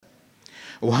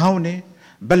وهون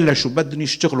بلشوا بدهم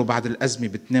يشتغلوا بعد الأزمة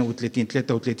ب 32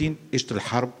 33، اجت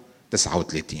الحرب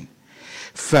 39.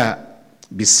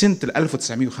 فبسنة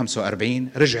 1945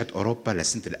 رجعت أوروبا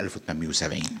لسنة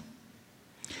 1870.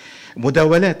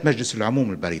 مداولات مجلس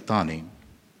العموم البريطاني،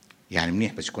 يعني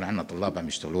منيح بس يكون عندنا طلاب عم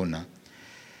يشتغلوا لنا،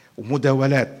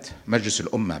 ومداولات مجلس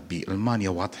الأمة بألمانيا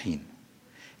واضحين.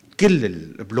 كل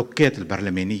البلوكات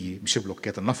البرلمانية، مش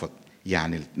بلوكات النفط،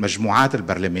 يعني المجموعات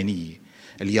البرلمانية،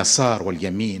 اليسار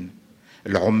واليمين،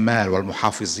 العمال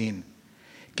والمحافظين،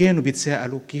 كانوا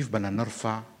بيتساءلوا كيف بدنا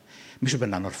نرفع، مش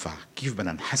بدنا نرفع، كيف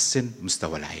بدنا نحسن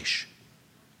مستوى العيش.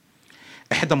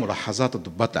 إحدى ملاحظات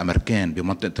الضباط الأمريكان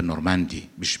بمنطقة النورماندي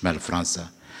بشمال فرنسا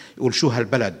يقول شو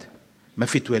هالبلد ما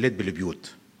في تواليت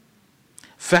بالبيوت.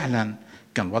 فعلا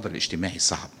كان الوضع الاجتماعي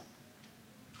صعب.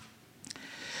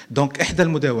 دونك إحدى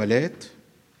المداولات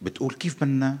بتقول كيف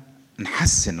بدنا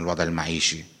نحسن الوضع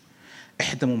المعيشي.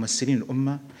 إحدى ممثلين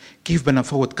الأمة كيف بدنا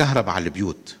نفوت كهرباء على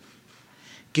البيوت،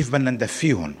 كيف بدنا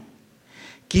ندفيهم،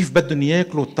 كيف بدهم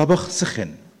ياكلوا الطبخ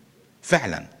سخن.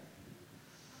 فعلا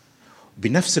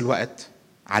بنفس الوقت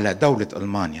على دولة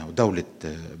ألمانيا ودولة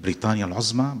بريطانيا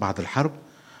العظمى بعد الحرب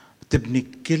تبني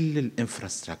كل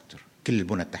الانفراستراكتور، كل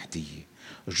البنى التحتية،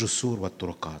 الجسور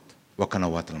والطرقات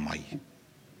وقنوات المي،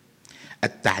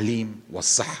 التعليم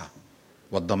والصحة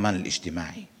والضمان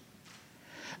الاجتماعي.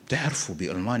 بتعرفوا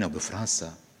بألمانيا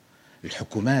وبفرنسا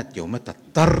الحكومات يومتها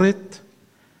اضطرت،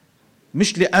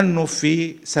 مش لأنه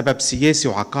في سبب سياسي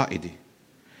وعقائدي،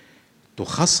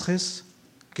 تخصص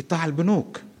قطاع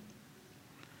البنوك،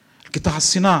 القطاع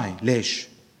الصناعي. ليش؟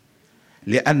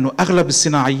 لأنه أغلب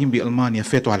الصناعيين بألمانيا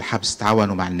فاتوا على الحبس،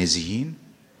 تعاونوا مع النازيين،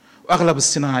 وأغلب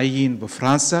الصناعيين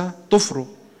بفرنسا طفروا.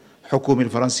 الحكومة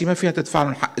الفرنسية ما فيها تدفع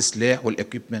لهم حق السلاح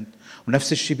والإكويبمنت،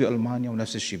 ونفس الشيء بألمانيا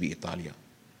ونفس الشيء بإيطاليا.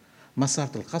 ما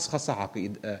صارت الخصخصة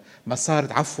ما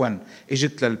صارت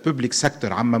اجت للببليك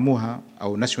سيكتور عمموها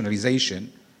او ناشوناليزيشن،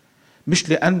 مش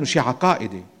لانه شيء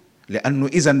عقائدي، لانه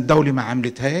اذا الدولة ما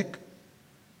عملت هيك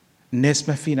الناس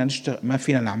ما فينا نشتغل، ما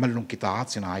فينا نعمل لهم قطاعات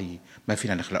صناعية، ما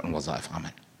فينا نخلق لهم وظائف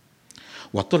عمل.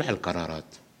 وطلع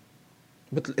القرارات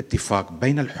مثل اتفاق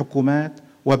بين الحكومات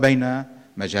وبين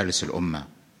مجالس الأمة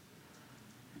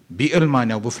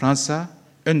بألمانيا وبفرنسا.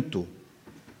 انتو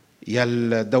يا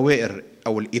الدوائر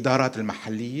أو الإدارات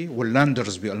المحلية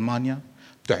واللاندرز بألمانيا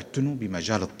بتعتنوا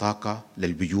بمجال الطاقة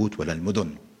للبيوت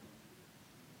وللمدن،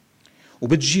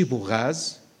 وبتجيبوا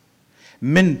غاز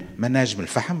من مناجم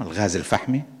الفحم، الغاز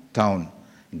الفحمي تاون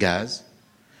غاز،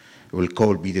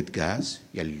 والكول بيدد غاز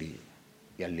يلي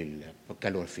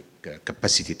الكالوريفيك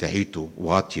كاباسيتي تاعيته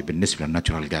واطية بالنسبة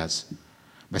للناتشورال غاز.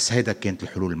 بس هيدا كانت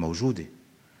الحلول الموجودة.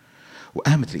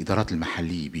 وقامت الإدارات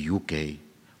المحلية بيوكي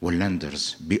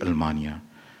واللاندرز بألمانيا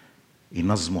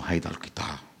ينظموا هيدا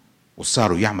القطاع،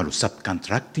 وصاروا يعملوا سب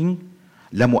كونتراكتينج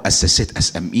لمؤسسات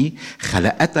اس ام اي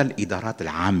خلقتها الادارات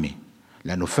العامه،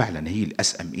 لانه فعلا هي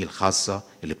الاس ام اي الخاصه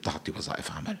اللي بتعطي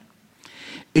وظائف عمل.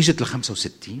 اجت ال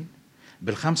 65.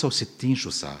 بال 65 شو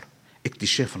صار؟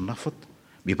 اكتشاف النفط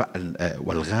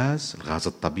والغاز، الغاز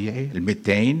الطبيعي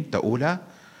الميثين تقولها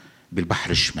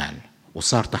بالبحر الشمال،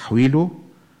 وصار تحويله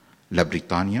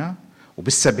لبريطانيا.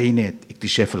 وبالسبعينات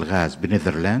اكتشاف الغاز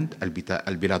بنيذرلاند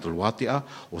البلاد الواطئة،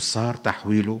 وصار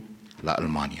تحويله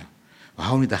لألمانيا.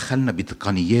 وهون دخلنا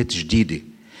بتقنيات جديدة،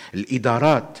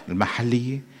 الإدارات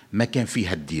المحلية ما كان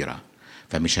فيها الديرة.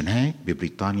 فمشان هيك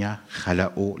ببريطانيا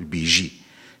خلقوا البي جي،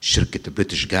 شركة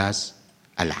بريتش غاز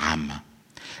العامة.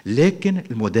 لكن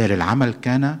الموديل العمل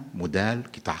كان موديل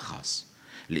قطاع خاص،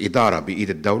 الإدارة بإيد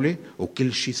الدولة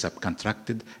وكل شيء سب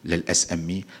كونتراكتد للأس ام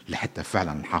اي لحتى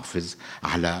فعلا نحافظ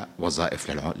على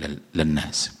وظائف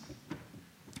للناس.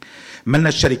 منا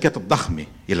الشركات الضخمة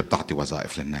اللي بتعطي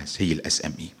وظائف للناس هي الأس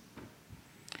ام اي.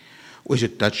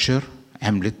 واجت تاتشر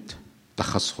عملت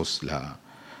تخصص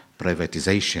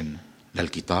لبرايفاتيزيشن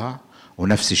للقطاع،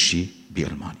 ونفس الشيء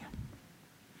بألمانيا.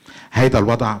 هيدا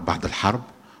الوضع بعد الحرب،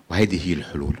 وهيدي هي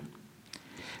الحلول.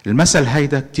 المثل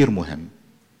هيدا كتير مهم،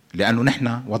 لأنه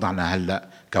نحن وضعنا هلأ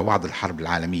كوعد الحرب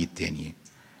العالمية الثانية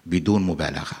بدون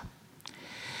مبالغة.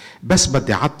 بس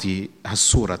بدي أعطي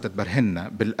هالصورة تتبرهن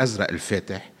بالأزرق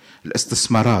الفاتح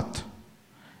الاستثمارات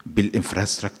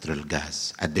بالإنفراستراكتور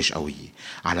الغاز قديش قوية.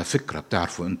 على فكرة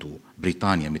بتعرفوا أنتوا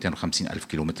بريطانيا 250 ألف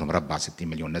كيلومتر مربع 60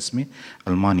 مليون نسمة،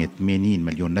 ألمانيا 80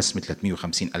 مليون نسمة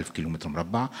 350 ألف كيلومتر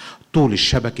مربع، طول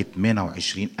الشبكة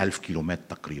 28 ألف كيلومتر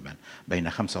تقريبا، بين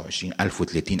 25 ألف و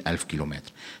 30 ألف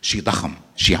كيلومتر. شيء ضخم،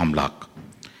 شيء عملاق.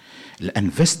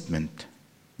 الانفستمنت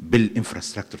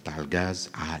بالانفراستراكتور تاع الغاز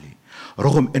عالي،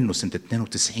 رغم انه سنة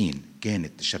 92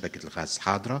 كانت شبكة الغاز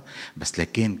حاضرة، بس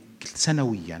لكن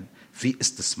سنويا في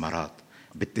استثمارات.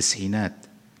 بالتسعينات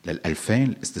لل2000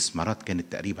 الاستثمارات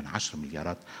كانت تقريبا 10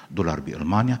 مليارات دولار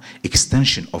بألمانيا،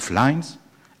 اكستنشن اوف لاينز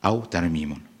او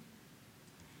ترميمهم.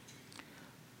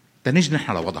 تنيجي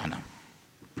نحن لوضعنا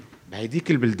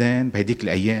بهيديك البلدان، بهيديك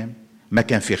الايام ما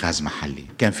كان في غاز محلي،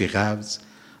 كان في غاز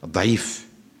ضعيف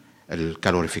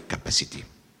الكالوريفيك كاباسيتي.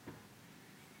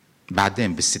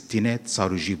 بعدين بالستينات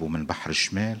صاروا يجيبوا من بحر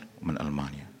الشمال ومن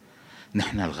ألمانيا.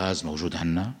 نحن الغاز موجود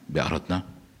عنا بأرضنا.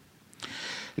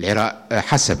 العراق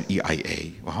حسب EIA،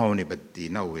 وهون بدي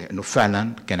نوه انه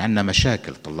فعلا كان عندنا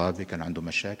مشاكل، طلابي كان عندهم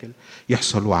مشاكل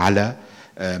يحصلوا على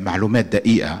معلومات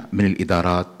دقيقة من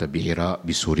الإدارات بعراق،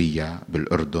 بسوريا،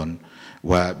 بالأردن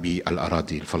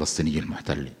وبالأراضي الفلسطينية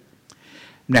المحتلة.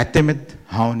 نعتمد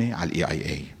هون على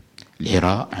EIA.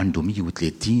 العراق عنده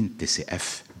 130 TCF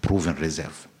بروفن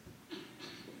ريزيرف،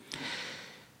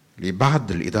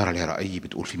 لبعض الإدارة العراقية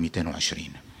بتقول في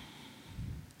 220.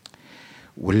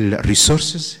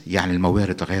 والريسورسز يعني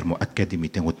الموارد غير مؤكدة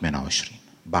 228،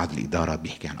 بعض الإدارة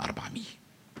بيحكي عن 400.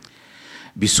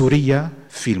 بسوريا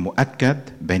في المؤكد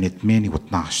بين 8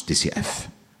 و12 TCF.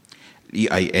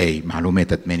 EIA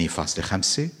معلوماتها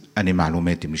 8.5، أنا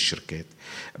معلوماتي من الشركات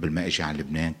قبل ما أجي عن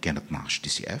لبنان كان 12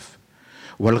 TCF،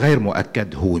 والغير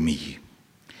مؤكد هو 100.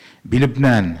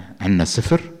 بلبنان عندنا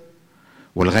 0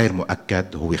 والغير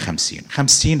مؤكد هو 50.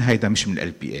 50 هيدا مش من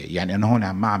ال LPA، يعني أنا هون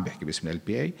ما عم بحكي باسم ال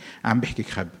LPA، عم بحكي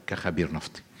كخبير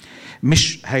نفطي.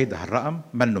 مش هيدا الرقم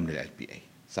منه من ال LPA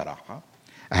صراحة،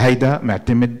 هيدا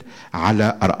معتمد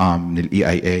على أرقام من ال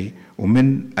EIA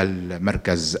ومن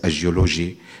المركز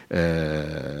الجيولوجي،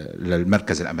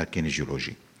 للمركز الأمريكي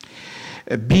الجيولوجي.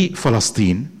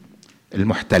 بفلسطين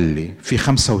المحتلة في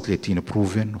 35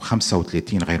 بروفن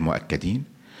و35 غير مؤكدين،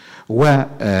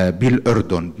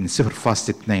 وبالأردن من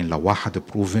 0.2 ل1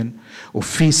 بروفن،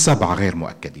 وفي 7 غير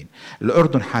مؤكدين.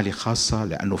 الأردن حالة خاصة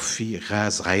لأنه في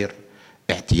غاز غير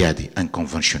اعتيادي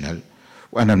unconventional،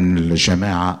 وأنا من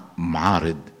الجماعة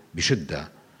معارض بشدة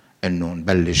أنه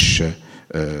نبلش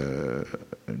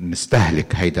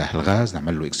نستهلك هيدا الغاز،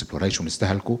 نعمل له اكسبلوريشن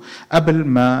ونستهلكه قبل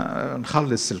ما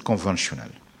نخلص الكونفنشنال.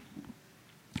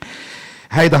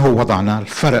 هيدا هو وضعنا.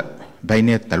 الفرق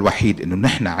بيناتنا الوحيد انه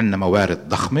نحن عندنا موارد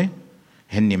ضخمه،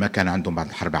 هني ما كان عندهم بعد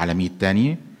الحرب العالميه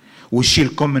الثانيه. والشيء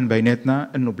الكومن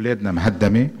بيناتنا انه بلادنا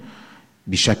مهدمه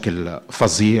بشكل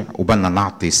فظيع، وبدنا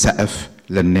نعطي سقف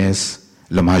للناس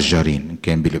المهجرين، ان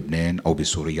كان بلبنان او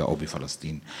بسوريا او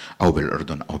بفلسطين او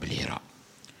بالاردن او بالعراق.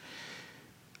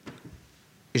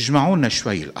 اجمعوا لنا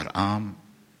شوي الارقام.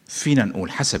 فينا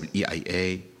نقول حسب الاي اي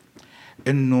اي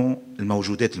انه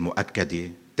الموجودات المؤكده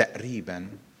تقريبا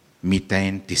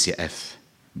 200 TCF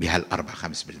بهالاربع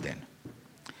خمس بلدان.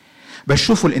 بس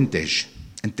شوفوا الانتاج،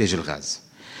 انتاج الغاز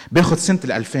بياخد سنه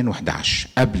 2011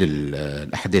 قبل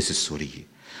الاحداث السوريه.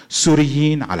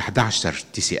 السوريين على 11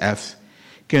 TCF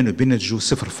كانوا بينتجوا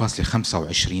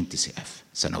 0.25 TCF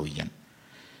سنويا.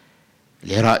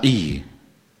 العراقيه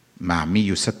مع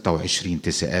 126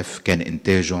 TCF كان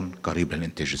انتاجهم قريب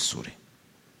للانتاج السوري.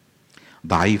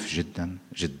 ضعيف جدا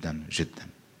جدا جدا.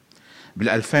 بال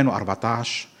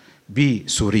 2014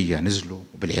 بسوريا نزلوا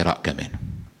وبالعراق كمان.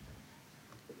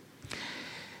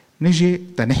 نجي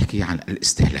تنحكي عن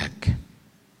الاستهلاك.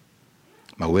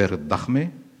 موارد ضخمة،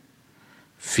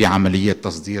 في عمليات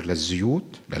تصدير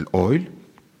للزيوت، للأويل،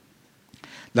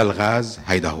 للغاز،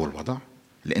 هيدا هو الوضع.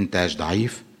 الإنتاج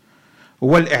ضعيف،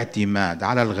 والاعتماد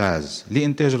على الغاز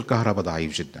لإنتاج الكهرباء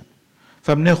ضعيف جدا.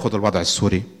 فبناخد الوضع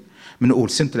السوري، بنقول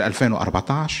سنة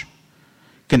 2014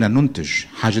 كنا ننتج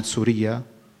حاجة سوريا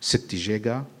 6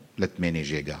 جيجا ل 8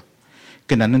 جيجا.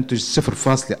 كنا ننتج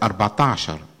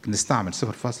 0.14، نستعمل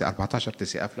 0.14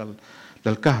 TCF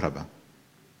للكهرباء،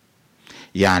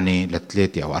 يعني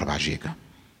ل3 أو 4 جيجا.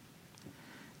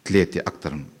 3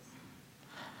 أكثر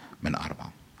من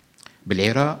 4.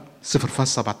 بالعراق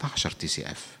 0.17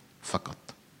 TCF فقط.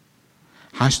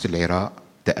 حاجة العراق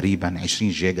تقريبا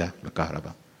 20 جيجا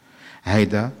للكهرباء.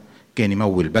 هيدا كان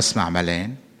يمول بس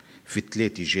معملين في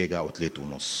 3 جيجا أو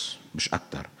 3.5 مش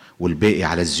أكتر، والباقي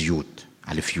على الزيوت،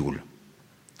 على الفيول.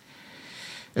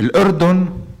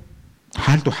 الأردن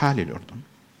حالته حالة. الأردن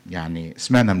يعني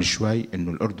سمعنا من شوي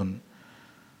إنه الأردن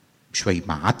شوي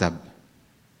مع عتب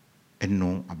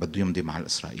إنه بده يمضي مع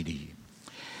الإسرائيلية.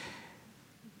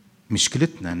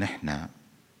 مشكلتنا نحن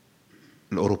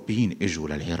الأوروبيين إجوا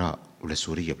للعراق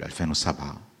ولسوريا بال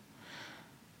 2007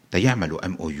 تيعملوا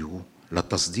MOU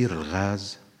لتصدير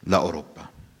الغاز لأوروبا.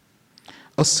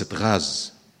 قصة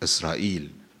غاز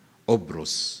إسرائيل،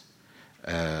 قبرص،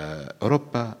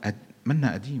 أوروبا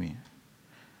منها قديمة.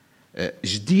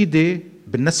 جديدة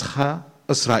بالنسخة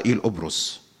إسرائيل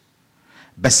قبرص،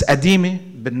 بس قديمة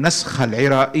بالنسخة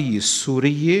العراقية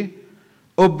السورية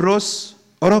قبرص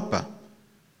أوروبا.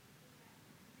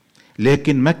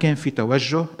 لكن ما كان في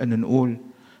توجه أن نقول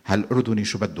هالأردني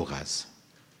شو بده غاز.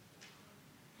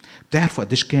 بتعرفوا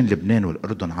قديش كان لبنان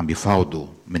والأردن عم بيفاوضوا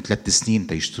من 3 سنين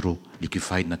تيشتروا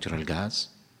ليكيفايد ناتشورال غاز؟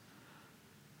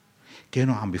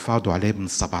 كانوا عم بيفاوضوا عليه من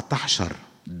 $17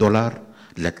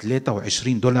 ل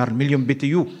 $23 المليون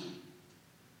BTU،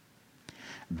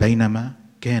 بينما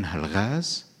كان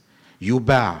هالغاز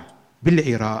يباع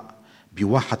بالعراق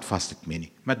ب1.8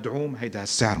 مدعوم. هيدا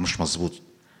السعر مش مزبوط،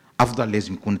 أفضل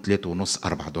لازم يكون 3.5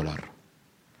 $4.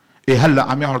 إيه هلأ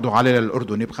عم يعرضوا عليه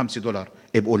للأردن $5؟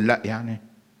 إيه بقول لا يعني.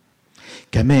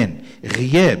 كمان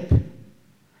غياب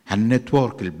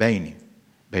هالنتورك البيني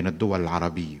بين الدول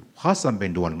العربية وخاصة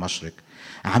بين دول المشرق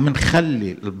عم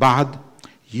نخلي البعض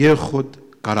ياخد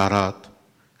قرارات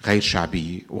غير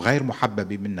شعبية وغير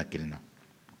محببة منا كلنا.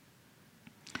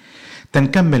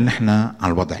 تنكمل نحن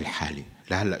على الوضع الحالي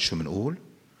لهلأ شو منقول؟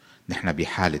 نحن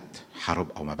بحالة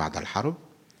حرب أو ما بعد الحرب.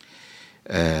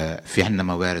 في عنا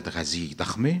موارد غازية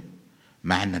ضخمة،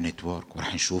 ما عنا نتورك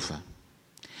ورح نشوفها.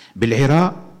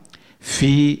 بالعراق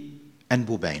في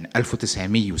أنبوبين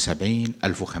 1970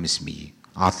 1500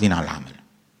 عاطلين على العمل.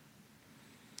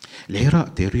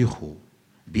 العراق تاريخه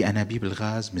بأنابيب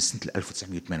الغاز من سنة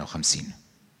 1958.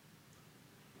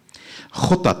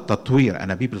 خطط تطوير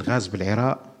أنابيب الغاز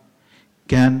بالعراق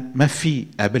كان ما في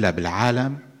قابلها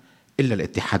بالعالم إلا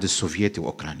الاتحاد السوفيتي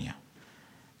وأوكرانيا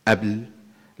قبل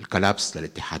الكولابس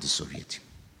للاتحاد السوفيتي.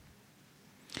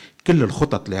 كل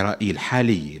الخطط العراقية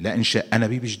الحالية لإنشاء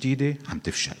أنابيب جديدة عم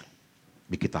تفشل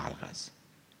بقطاع الغاز.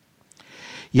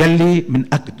 يلي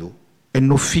منأكده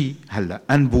إنه في هلا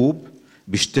أنبوب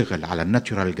بيشتغل على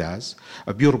الناتشورال غاز،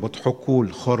 بيربط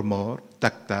حقول خرمور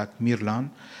تكتك ميرلان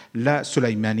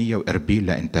لسليمانية وإربيل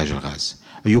لإنتاج الغاز.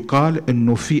 يقال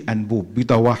إنه في أنبوب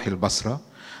بضواحي البصرة،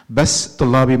 بس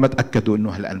طلابي ما تأكدوا إنه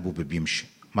هالأنبوب بيمشي،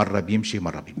 مرة بيمشي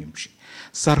مرة بيمشي.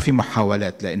 صار في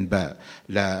محاولات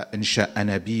لإنشاء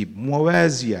أنابيب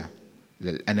موازية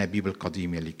للأنابيب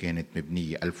القديمة اللي كانت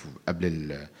مبنية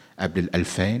قبل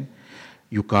 2000.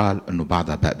 يقال إنه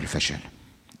بعضها باء بالفشل.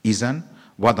 إذن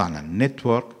وضعنا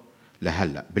النتورك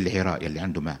لهلا بالعراق اللي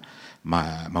عنده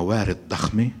موارد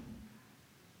ضخمة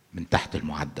من تحت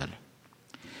المعدل.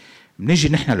 بنيجي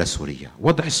نحن لسوريا.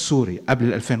 وضع السوري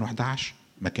قبل 2011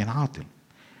 ما كان عاطل،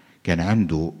 كان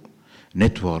عنده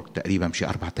نتورك تقريبا بشي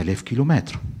 4000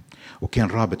 كيلومتر، وكان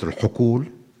رابط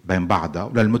الحقول بين بعضها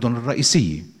وللمدن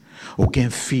الرئيسية، وكان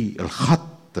في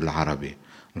الخط العربي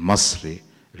المصري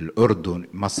الأردن،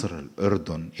 مصر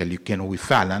الأردن يلي كانوا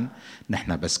فعلا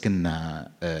نحن بس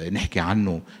كنا نحكي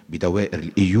عنه بدوائر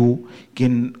الإيو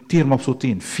كان كتير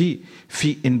مبسوطين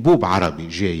في انبوب عربي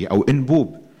جاي أو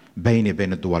انبوب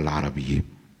بين الدول العربية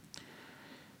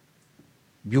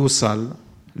بيوصل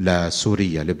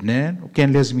لسوريا لبنان،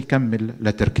 وكان لازم يكمل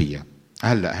لتركيا.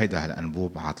 هلا هيدا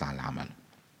الانبوب عاطل عن العمل.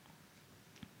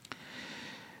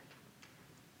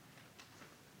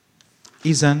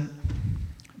 اذا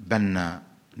بدنا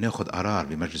ناخذ قرار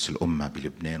بمجلس الامه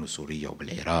بلبنان وسوريا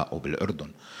وبالعراق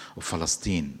وبالاردن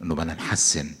وفلسطين انه بدنا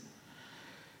نحسن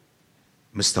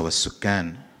مستوى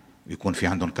السكان ويكون في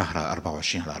عندهم كهرباء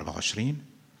 24 على 24.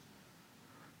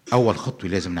 اول خطوه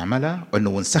لازم نعملها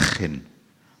انه نسخن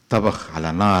طبخ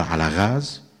على نار على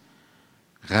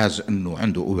غاز انه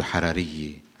عنده قوة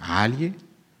حرارية عالية.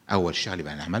 اول شغلة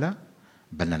بدنا نعملها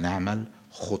بدنا نعمل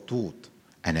خطوط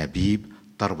انابيب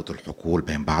تربط الحقول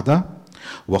بين بعضها،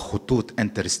 وخطوط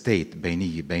انترستيت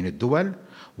بينية بين الدول،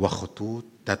 وخطوط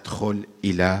تدخل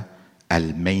الى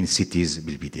المين سيتيز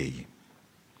بالبداية.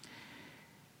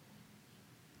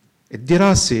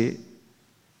 الدراسة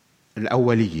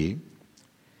الاولية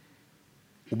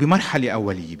وبمرحلة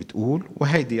أولية بتقول،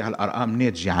 وهيدي هالأرقام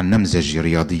ناتجة عن نمذجة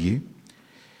رياضية،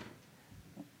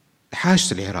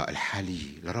 حاجة العراق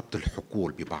الحالية لربط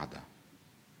الحقول ببعضها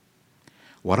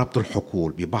وربط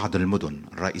الحقول ببعض المدن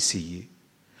الرئيسية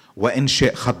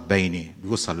وإنشاء خط بيني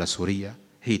بيوصل لسوريا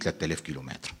هي 3000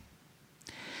 كيلومتر.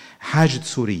 حاجة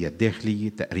سوريا الداخلية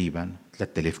تقريبا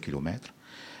 3000 كيلومتر،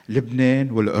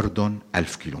 لبنان والأردن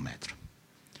 1000 كيلومتر.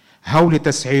 هول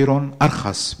تسعيرهم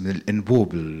أرخص من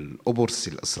الأنبوب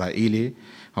القبرصي الإسرائيلي.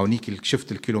 هونيك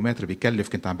شفت الكيلومتر بيكلف،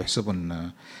 كنت عم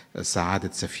بحسبهم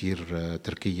سعادة سفير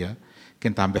تركيا،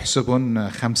 كنت عم بحسبهم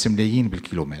 5 ملايين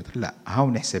بالكيلومتر. لا،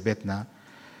 هون حساباتنا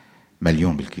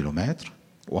مليون بالكيلومتر.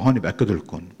 وهون بأكد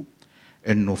لكم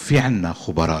إنه في عنا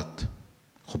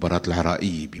خبرات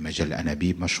العراقية بمجال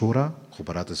الأنابيب مشهورة،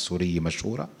 خبرات السورية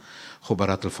مشهورة،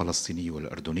 خبرات الفلسطينية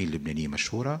والأردنية اللبنانية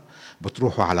مشهورة.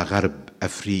 بتروحوا على غرب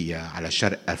أفريقيا، على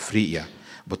شرق أفريقيا،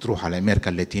 بتروحوا على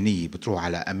أمريكا اللاتينية،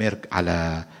 بتروحوا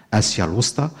على آسيا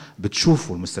الوسطى،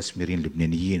 بتشوفوا المستثمرين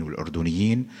اللبنانيين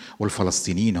والأردنيين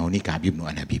والفلسطينيين هونيك عم يبنوا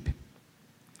أنابيب.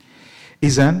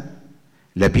 إذن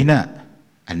لبناء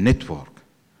النتورك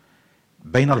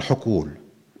بين الحقول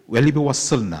واللي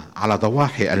بيوصلنا على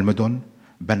ضواحي المدن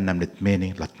بدنا من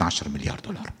 8 ل 12 مليار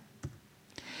دولار.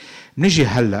 نجي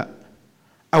هلا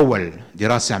اول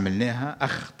دراسه عملناها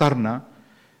اخترنا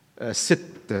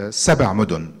 7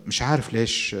 مدن، مش عارف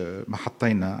ليش ما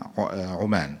حطينا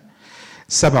عمان.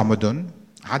 7 مدن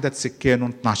عدد سكانهم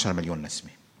 12 مليون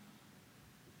نسمه،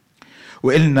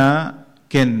 وقلنا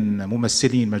كان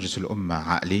ممثلين مجلس الأمة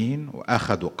عاقلين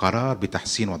وأخذوا قرار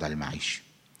بتحسين وضع المعيشي،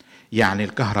 يعني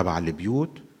الكهرباء على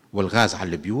البيوت والغاز على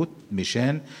البيوت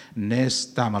مشان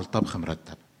الناس تعمل طبخ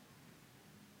مرتب.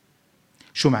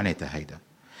 شو معناتها هيدا؟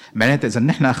 معناتها إذا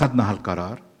نحن أخذنا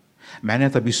هالقرار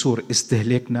معناتها بيصير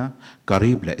استهلاكنا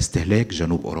قريب لاستهلاك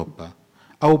جنوب أوروبا،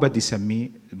 أو بدي سميه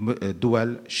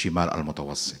دول شمال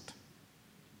المتوسط.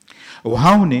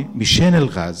 وهون مشان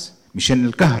الغاز مشان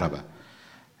الكهرباء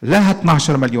لها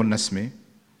 12 مليون نسمة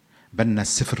بدنا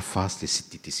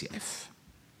 0.6 تي سي اف.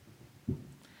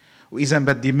 وإذا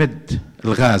بدي مد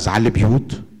الغاز على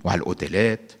البيوت وعلى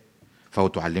الأوتيلات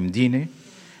فوتوا على المدينة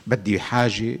بدي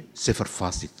حاجة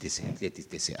 0.3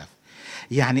 تي سي اف.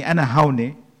 يعني أنا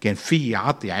هون كان في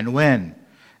عطي عنوان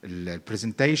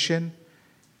البرزنتيشن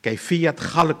كيفية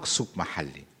خلق سوق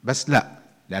محلي، بس لا،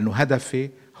 لأنه هدفي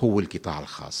هو القطاع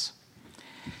الخاص.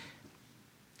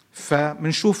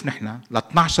 فمنشوف نحن ل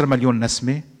 12 مليون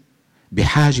نسمة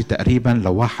بحاجة تقريبا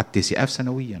ل1 تي سي اف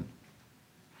سنويا.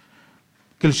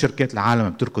 كل شركات العالم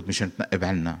بتركض مشان تنقب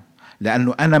عنا،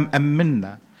 لأنه أنا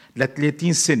مأمننا ل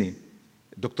 30 سنة.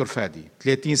 دكتور فادي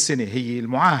 30 سنة هي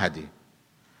المعاهدة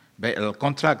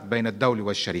الكونتراكت بين الدولة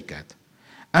والشركات،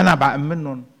 أنا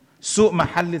بأمنهم سوق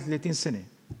محلي 30 سنة.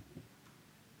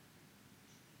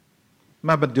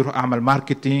 ما بدي اروح اعمل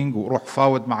ماركتينج واروح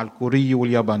فاوض مع الكورية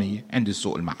واليابانية، عندي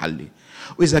السوق المحلي.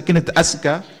 واذا كنت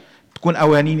اذكى تكون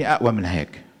قوانيني اقوى من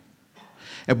هيك،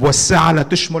 بوسعها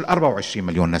لتشمل 24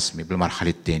 مليون نسمة بالمرحلة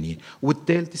الثانية،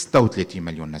 والثالث 36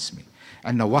 مليون نسمة.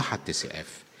 عندنا 1 تي سي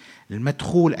اف.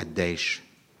 المدخول قديش؟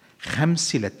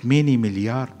 5 ل 8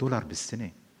 مليار دولار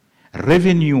بالسنة.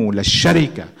 الريفينيو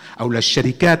للشركة او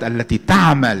للشركات التي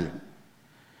تعمل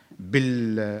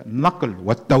بالنقل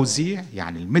والتوزيع،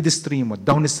 يعني الميد ستريم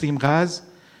والداون ستريم غاز،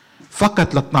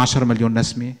 فقط ل 12 مليون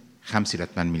نسمة 5 ل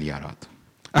 8 مليارات.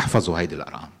 احفظوا هيدي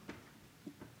الارقام.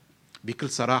 بكل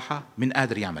صراحة من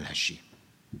قادر يعمل هالشي؟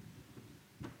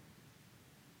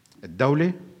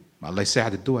 الدولة؟ ما الله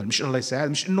يساعد الدول، مش الله يساعد،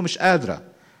 مش انه مش قادرة.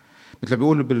 مثل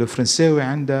بيقولوا بالفرنساوي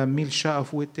عندها 1000 شقة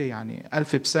فوتي، يعني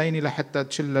 1000 بسينة لحتى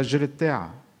تشيل الجلد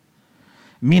تاعها.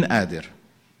 مين قادر؟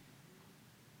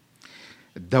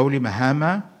 الدولة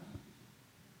مهامة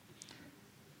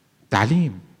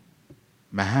تعليم،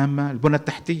 مهامة البنى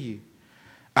التحتية،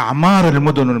 أعمار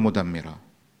المدن المدمرة.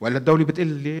 ولا الدولة بتقول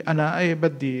لي أنا أي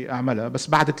بدي أعملها بس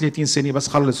بعد 30 سنة بس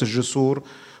خلص الجسور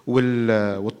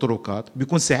والطرقات،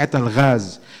 بيكون ساعتها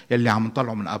الغاز يلي عم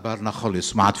نطلعه من أبارنا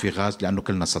خلص، ما عاد في غاز لأنه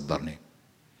كلنا صدرنا.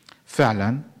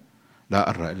 فعلا لا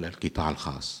أرى إلا القطاع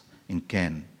الخاص إن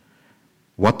كان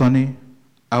وطني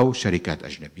أو شركات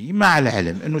أجنبية، مع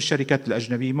العلم أنه الشركات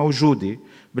الأجنبية موجودة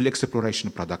بالإكسبلوريشن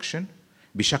برودكشن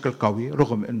بشكل قوي،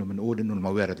 رغم أنه بنقول أنه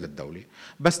الموارد للدولة،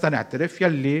 بس تنعترف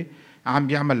يلي عم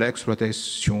بيعمل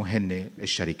لإكسبلوريشن هن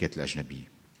الشركات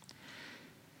الأجنبية.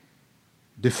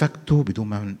 ديفاكتو بدون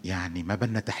ما يعني ما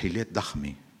بدنا تحليلات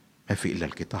ضخمة، ما في إلا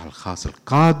القطاع الخاص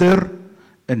القادر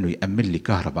أنه يأمن لي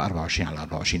كهرباء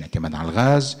 24/24 كمان على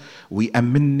الغاز،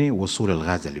 ويأمنني وصول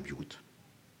الغاز للبيوت.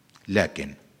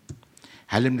 لكن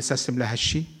هل بنستسلم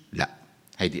لهالشي؟ لا.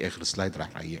 هيدي اخر سلايد راح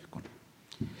اريحكم.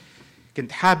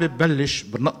 كنت حابب بلش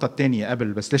بالنقطة الثانية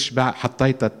قبل، بس ليش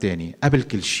حطيتها الثانية قبل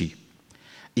كل شيء؟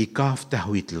 ايقاف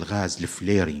تهوية الغاز،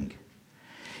 الفليرينج.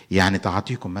 يعني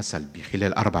تعطيكم مثل،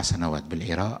 بخلال 4 سنوات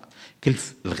بالعراق كل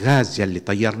الغاز يلي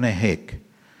طيرناه هيك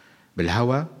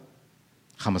بالهواء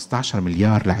 15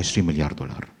 مليار ل 20 مليار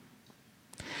دولار.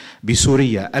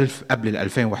 بسوريا قبل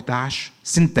 2011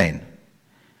 سنتين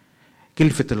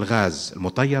كلفة الغاز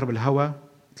المطير بالهواء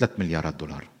 3 مليارات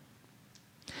دولار.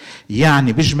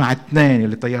 يعني بيجمع 2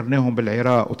 اللي طيرناهم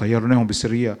بالعراق وطيرناهم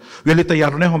بسوريا واللي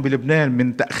طيرناهم بلبنان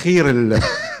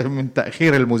من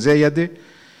تأخير المزايدة،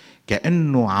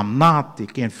 كأنه عم نعطي،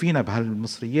 كان فينا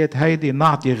بهالمصريات هيدي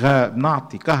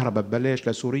نعطي كهرباء ببلاش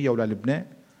لسوريا ولا لبنان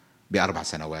ب4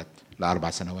 سنوات ل4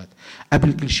 سنوات.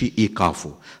 قبل كل شيء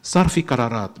إيقافه. صار في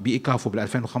قرارات بإيقافه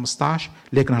بال2015،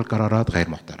 لكن هالقرارات غير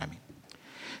محترمة.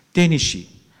 تاني شيء،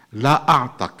 لا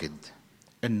أعتقد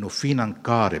أنه فينا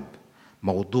نقارب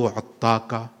موضوع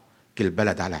الطاقة كل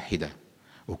بلد على حدة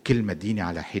وكل مدينة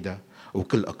على حدة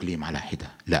وكل أقليم على حدة.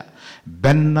 لا،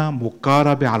 بدنا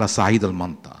مقاربة على صعيد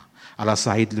المنطقة، على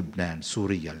صعيد لبنان،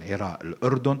 سوريا، العراق،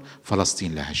 الأردن،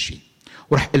 فلسطين لهالشيء.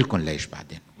 ورح أقول لكم ليش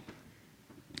بعدين.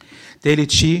 ثالث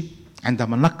شيء،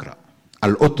 عندما نقرأ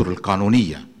الأطر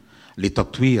القانونية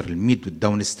لتطوير الميد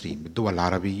والداون ستريم بالدول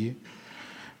العربية،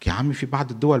 يا عمي في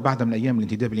بعض الدول بعدها من أيام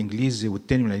الانتداب الإنجليزي،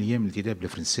 والتاني من أيام الانتداب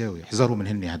الفرنساوي، احذروا من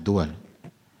هن هالدول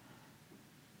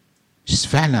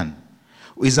فعلا.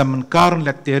 وإذا منقارن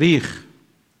للتاريخ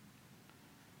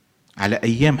على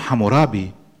أيام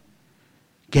حمورابي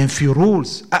كان في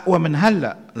رولز أقوى من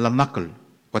هلأ للنقل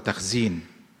وتخزين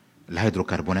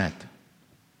الهيدروكربونات.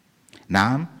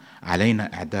 نعم،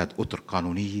 علينا إعداد أطر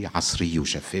قانونية عصرية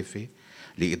وشفافة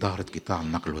لإدارة قطاع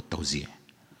النقل والتوزيع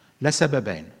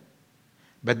لسببين.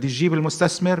 بدي تجيب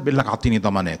المستثمر بيقول لك أعطيني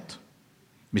ضمانات،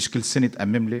 مش كل سنة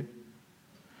تأمم لي.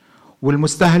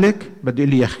 والمستهلك بده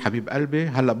يقول لي يا حبيب قلبي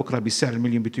هلا بكره بسعر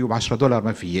المليون بتيوب $10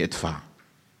 ما في ادفع.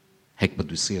 هيك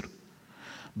بده يصير.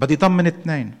 بدي طمن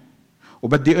اثنين،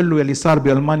 وبدي اقول له يلي صار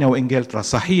بألمانيا وإنجلترا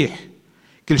صحيح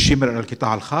كل شيء مرق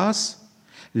للقطاع الخاص،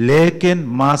 لكن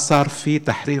ما صار في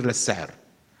تحرير للسعر.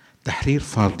 تحرير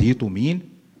فرضيته مين؟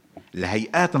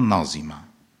 الهيئات الناظمة.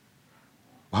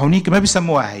 وهونيك ما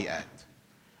بيسموها هيئات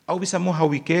أو بيسموها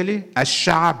وكالة،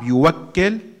 الشعب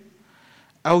يوكل،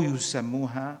 أو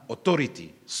يسموها authority،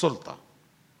 سلطة.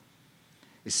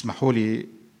 اسمحوا لي،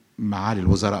 معالي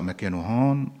الوزراء ما كانوا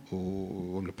هون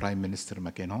والبرايم مينستر ما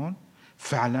كان هون.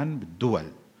 فعلا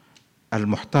بالدول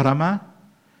المحترمة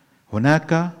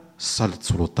هناك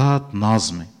سلطات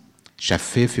ناظمة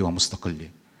شفافة ومستقلة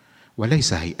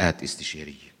وليس هيئات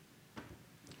استشارية.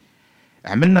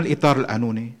 عملنا الإطار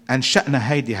القانوني،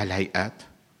 أنشأنا هيدي هالهيئات،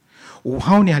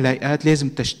 وهون هالهيئات لازم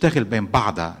تشتغل بين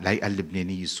بعضها، الهيئة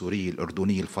اللبنانية، السورية،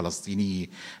 الأردنية، الفلسطينية،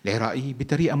 العراقية،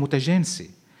 بطريقة متجانسة.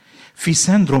 في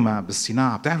سندروما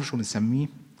بالصناعة، بتعرفوا شو بنسميه؟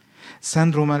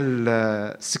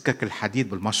 سندروما سكك الحديد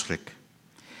بالمشرق.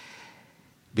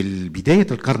 بالبداية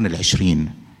القرن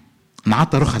العشرين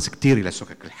انعطى رخص كتير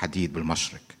لسكك الحديد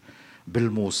بالمشرق،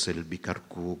 بالموصل،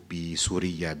 بكركوك،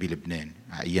 بسوريا، بلبنان،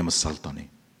 أيام السلطنة.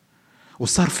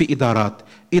 وصار في إدارات،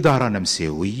 إدارة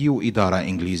نمساوية وإدارة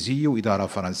إنجليزية وإدارة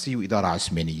فرنسية وإدارة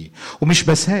عثمانية. ومش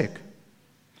بس هيك،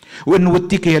 وإنه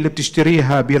التيكة اللي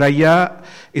بتشتريها برياء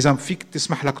إذا فيك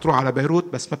تسمح لك تروح على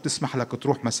بيروت، بس ما بتسمح لك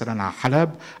تروح مثلا على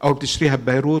حلب، أو بتشتريها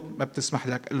ببيروت ما بتسمح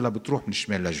لك إلا بتروح من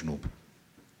شمال لجنوب.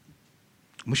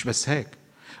 مش بس هيك،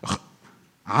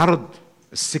 عرض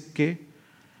السكة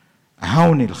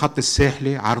هون الخط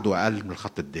الساحلي عرضه أقل من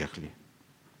الخط الداخلي.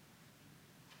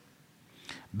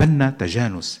 بدنا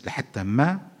تجانس لحتى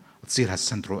ما تصير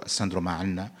هالسندروما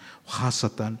عنا،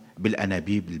 وخاصة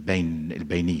بالأنابيب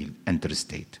البينية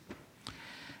الانترستيت.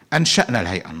 أنشأنا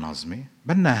الهيئة الناظمة،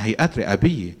 بدنا هيئات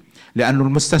رقابية، لأنه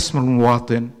المستثمر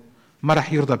المواطن ما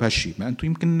رح يرضى بهالشيء. ما أنتم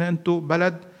يمكن أنتم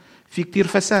بلد في كتير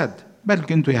فساد،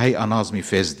 بلكي أنتم هيئة ناظمة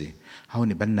فاسدة.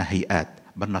 هون بدنا هيئات،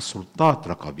 بدنا سلطات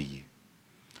رقابية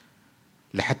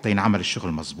لحتى ينعمل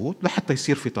الشغل مزبوط، لحتى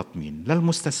يصير في تطمين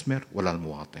للمستثمر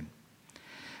وللمواطن.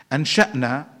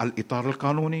 أنشأنا الإطار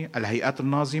القانوني، الهيئات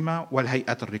الناظمة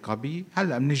والهيئات الرقابية.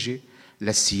 هلأ بنجي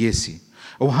للسياسي،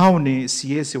 وهون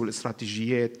السياسي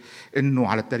والاستراتيجيات. إنه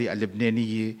على الطريقة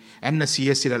اللبنانية عندنا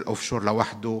سياسي للأوفشور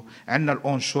لوحده، عندنا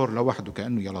الأونشور لوحده.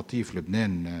 كأنه يا لطيف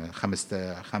لبنان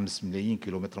 5 ملايين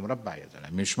كيلومتر مربع، يا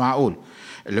زلمة مش معقول.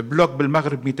 البلوك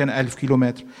بالمغرب 200 ألف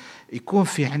كيلومتر. يكون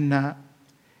في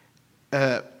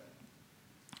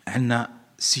عندنا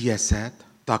سياسات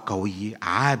طاقوية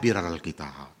عابرة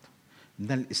للقطاعات،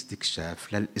 من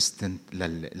الاستكشاف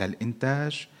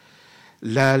للإنتاج،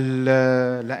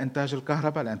 لإنتاج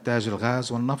الكهرباء، لإنتاج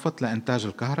الغاز والنفط، لإنتاج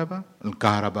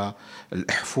الكهرباء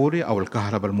الإحفوري أو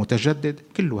الكهرباء المتجدد.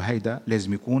 كله هيدا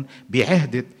لازم يكون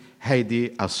بعهدة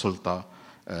هيدي السلطة،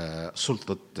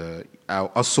 سلطة أو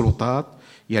السلطات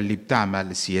يلي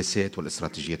بتعمل السياسات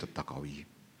والاستراتيجيات الطاقوية.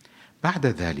 بعد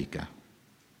ذلك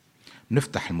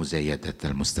نفتح المزايدات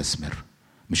للمستثمر،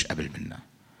 مش قبل منا.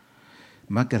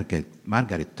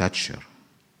 مارغريت تاتشر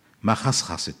ما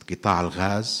خصخصت قطاع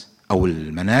الغاز أو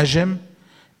المناجم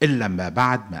إلا ما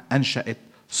بعد ما أنشأت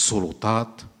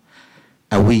سلطات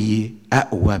قوية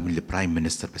أقوى من البرايم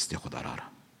مينستر بس تاخذ قرارها.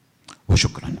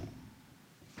 وشكرا.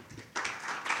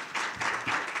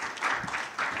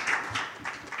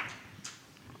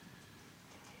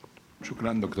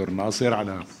 شكرا دكتور ناصر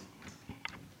على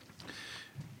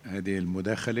هذه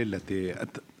المداخلة التي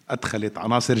أدخلت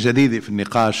عناصر جديدة في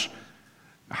النقاش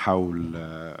حول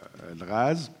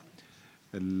الغاز.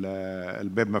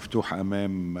 الباب مفتوح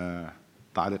أمام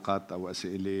تعليقات أو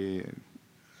أسئلة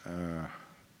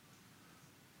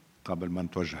قبل ما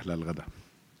نتوجه للغداء.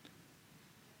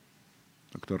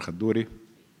 دكتور خدوري.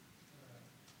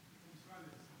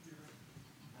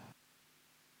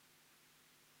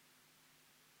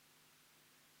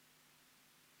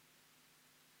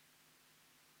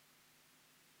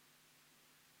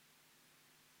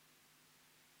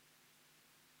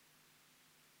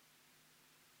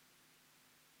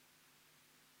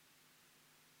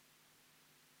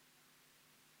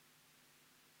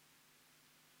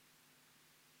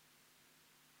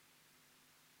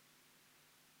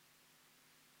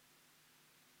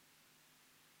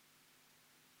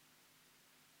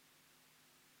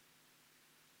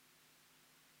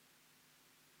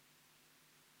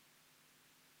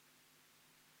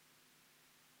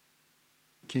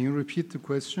 Can you repeat the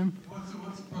question? What's the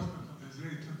prospect of the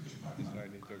Israeli-Turkish pipeline?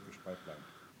 Israeli-Turkish pipeline.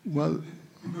 Well,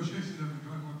 Negotiations have been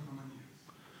going on for many years.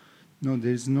 no,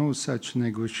 there's no such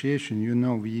negotiation. You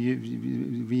know,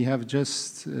 we have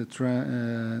just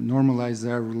normalized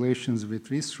our relations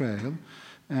with Israel,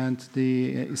 and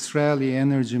the Israeli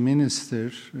energy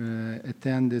minister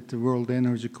attended the World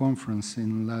Energy Conference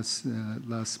in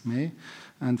last May,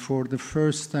 and for the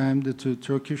first time, the two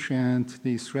Turkish and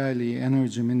the Israeli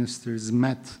energy ministers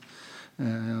met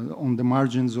on the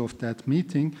margins of that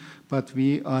meeting, but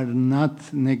we are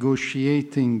not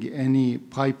negotiating any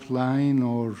pipeline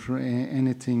or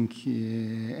anything,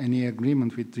 any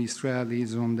agreement with the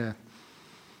Israelis on that.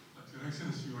 But Your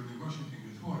Excellency, you were negotiating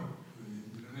before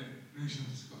the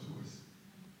relations got worse.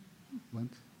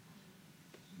 What?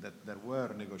 That there were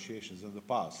negotiations in the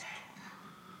past.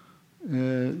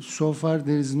 So far,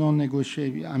 there is no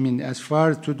negotiation. I mean, as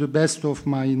far to the best of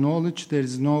my knowledge, there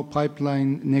is no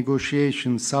pipeline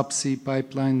negotiation, subsea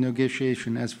pipeline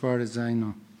negotiation, as far as I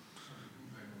know.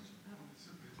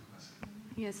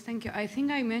 Yes, thank you. I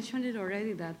think I mentioned it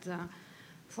already that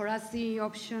for us the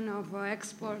option of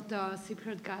export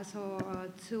Cypriot gas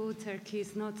to Turkey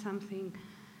is not something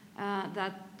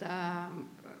that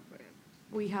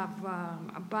we have,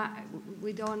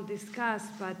 we don't discuss,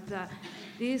 but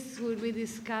this will be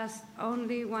discussed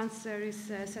only once there is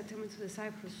a settlement to the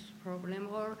Cyprus problem,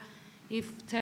 or if